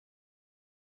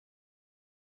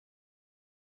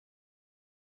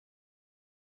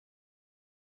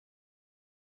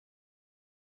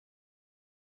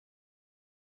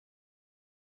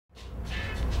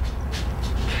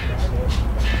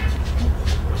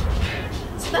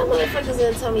That motherfucker's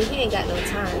gonna tell me he ain't got no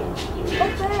time.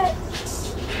 Fuck that.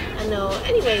 I know.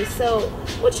 Anyway, so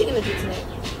what you gonna do tonight?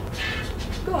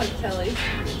 Going to Kelly's.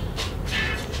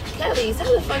 Kelly's?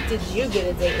 How the fuck did you get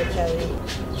a date with Kelly?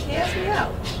 He asked me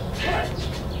out. What?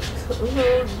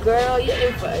 Ooh, girl, you're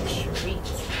in for a treat.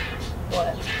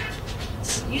 What?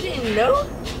 You didn't know?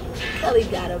 Kelly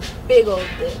got a big old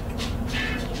dick.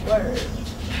 Word.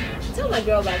 Tell my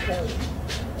girl about Kelly.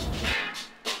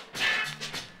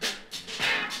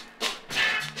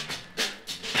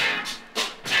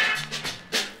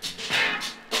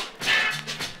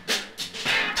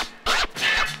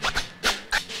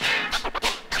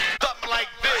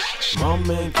 My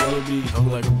man Kelly be hung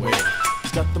like a whale.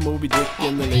 He's got the Moby Dick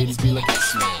and the ladies be like,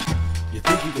 yes man. You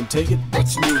think you can take it,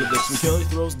 but you need this. When Kelly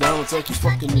throws down, it's like he's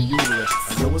fucking the uterus.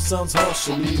 I know it sounds harsh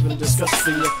and even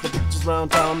disgusting, yet the bitches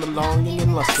round town, the longing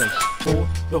and lusting for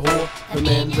the whore, the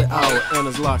man of the hour, and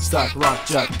his lock, stock, rock,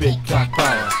 jock, big cock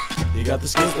power. You got the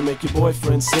skills to make your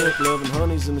boyfriend sick, loving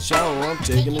honeys in the shower while I'm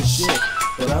taking a shit.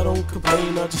 But I don't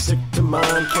complain, I just stick to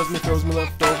mine, cause me throws me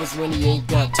leftovers when he ain't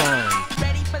got time.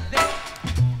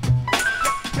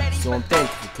 So I'm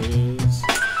thankful, cause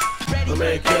my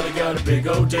man Kelly got a big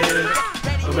old dick.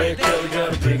 My man Kelly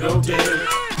got a big old dick.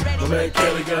 My man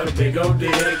Kelly got a big old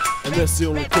dick. And that's the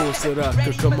only chorus that I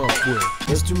could come up with.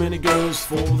 There's too many girls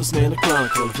for this man to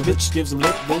chronicle. If a bitch gives him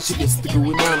lip, then she gets the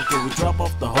gooey monocle. We drop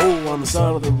off the hole on the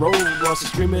side of the road while she's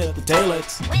screaming at the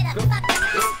taillights.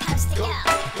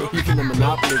 Even the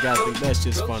Monopoly guy think that's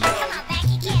just funny.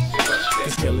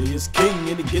 Cause Kelly is king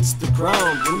and he gets the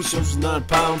crown. When he shows his 9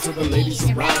 pounds to the ladies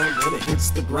around, when it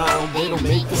hits the ground, they don't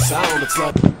make the sound. It's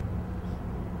like,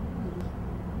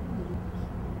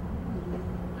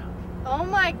 Oh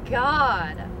my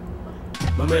god.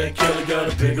 my man Kelly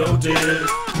got a big old dick.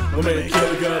 My man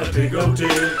Kelly got a big old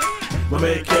dick. My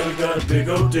man Kelly got a big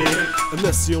old dick. And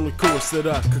that's the only course that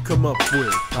I could come up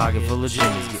with. Pocket full of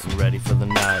jimmies, getting ready for the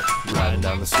night. Riding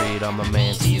down the street on my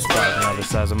man's East bike. Now the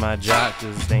size of my jock,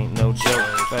 cause it ain't no joke.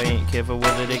 If I ain't careful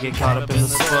with it, it get caught up in the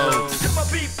spokes. To my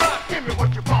beat block, give me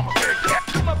what you promised, big cap.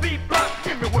 To my beat block,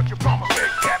 give me what you promised, big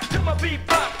cap. To my beat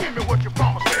block, give me what you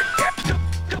promised, big cap.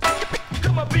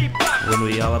 To my beat block. When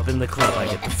we all up in the club, I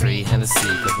get the free Hennessy.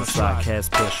 Cause my stock has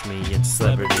pushed me into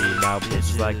celebrity. Now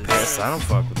bitches like Paris, I don't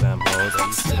fuck with them hoes.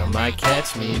 You still might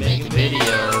catch me making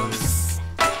videos.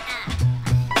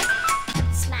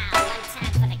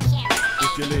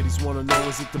 If your ladies wanna know,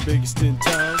 is it the biggest in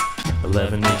town?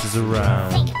 11 inches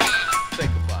around.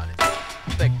 Think about it.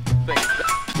 Think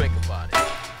about it.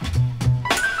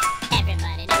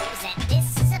 Everybody knows that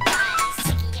this is a party.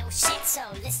 Sick of your shit, so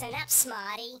listen up,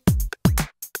 smarty.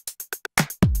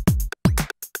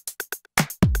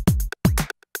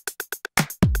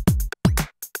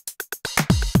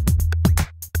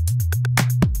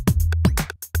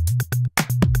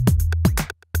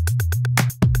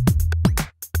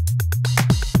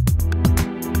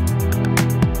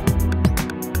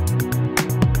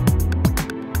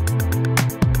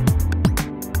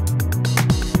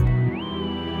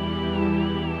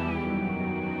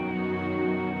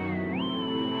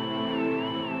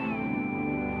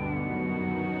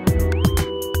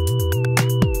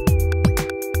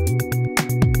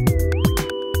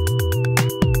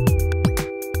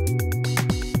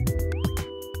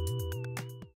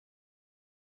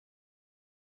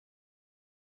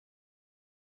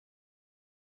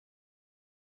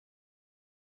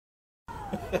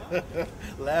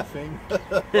 Laughing.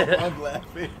 I'm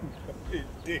laughing. His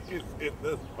dick is in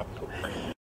the